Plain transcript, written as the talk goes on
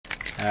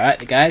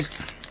Alright, guys.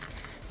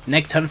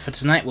 Next hunt for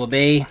tonight will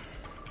be...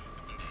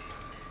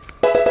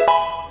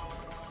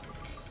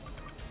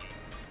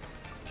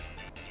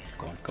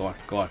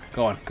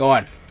 Go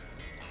on.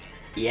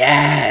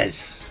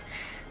 Yes!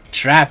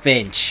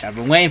 Trapinch. I've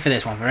been waiting for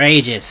this one for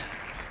ages.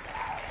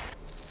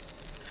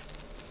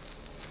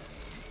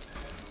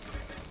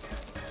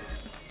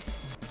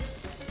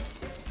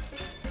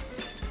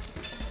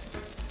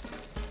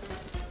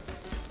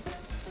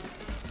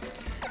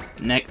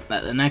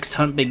 Let the next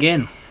hunt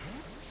begin.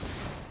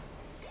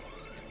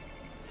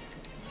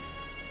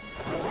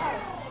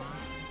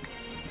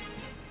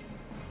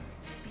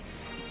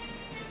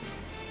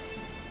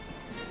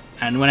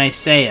 And when I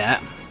say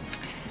that,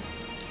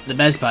 the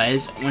best part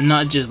is, we're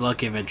not just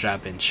looking for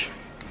Trapinch.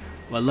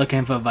 We're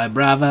looking for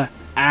Vibrava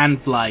and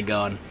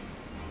Flygon.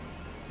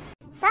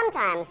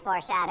 Sometimes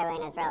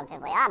foreshadowing is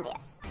relatively obvious.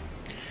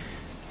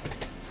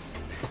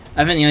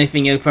 I think the only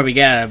thing you'll probably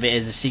get out of it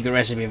is a secret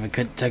recipe for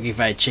Kentucky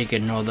Fried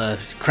Chicken or the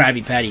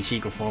Krabby Patty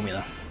secret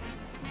formula.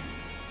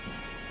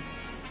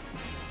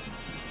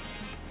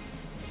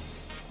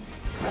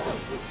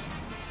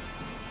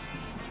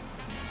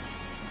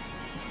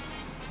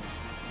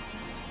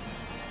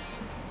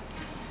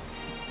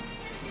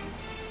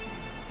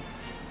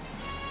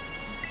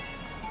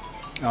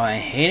 Oh, I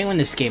hate it when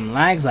this game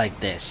lags like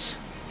this.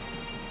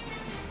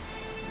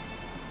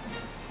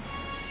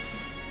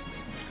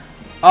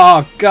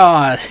 Oh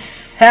god!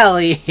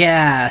 Hell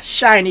yeah!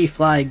 Shiny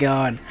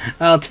Flygon!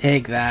 I'll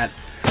take that.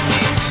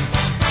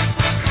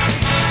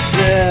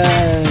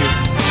 Yay!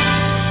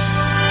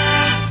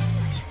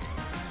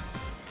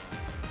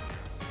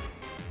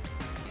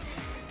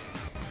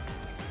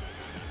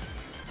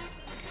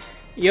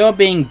 You're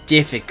being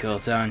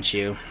difficult, aren't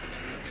you?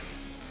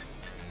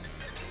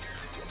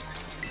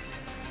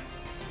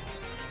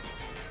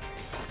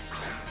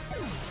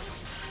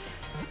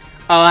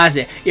 Oh, that's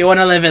it. You want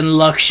to live in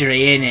luxury,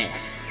 innit?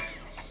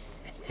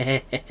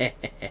 Alright,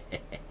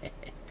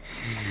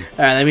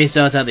 let me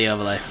sort out the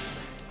overlay.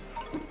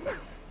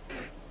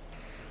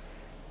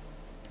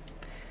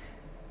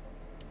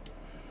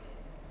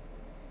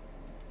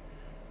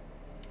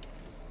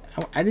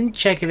 I didn't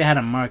check if it had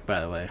a mark,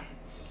 by the way.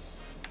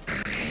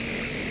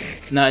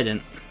 No, I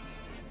didn't.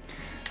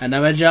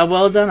 Another job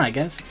well done, I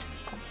guess.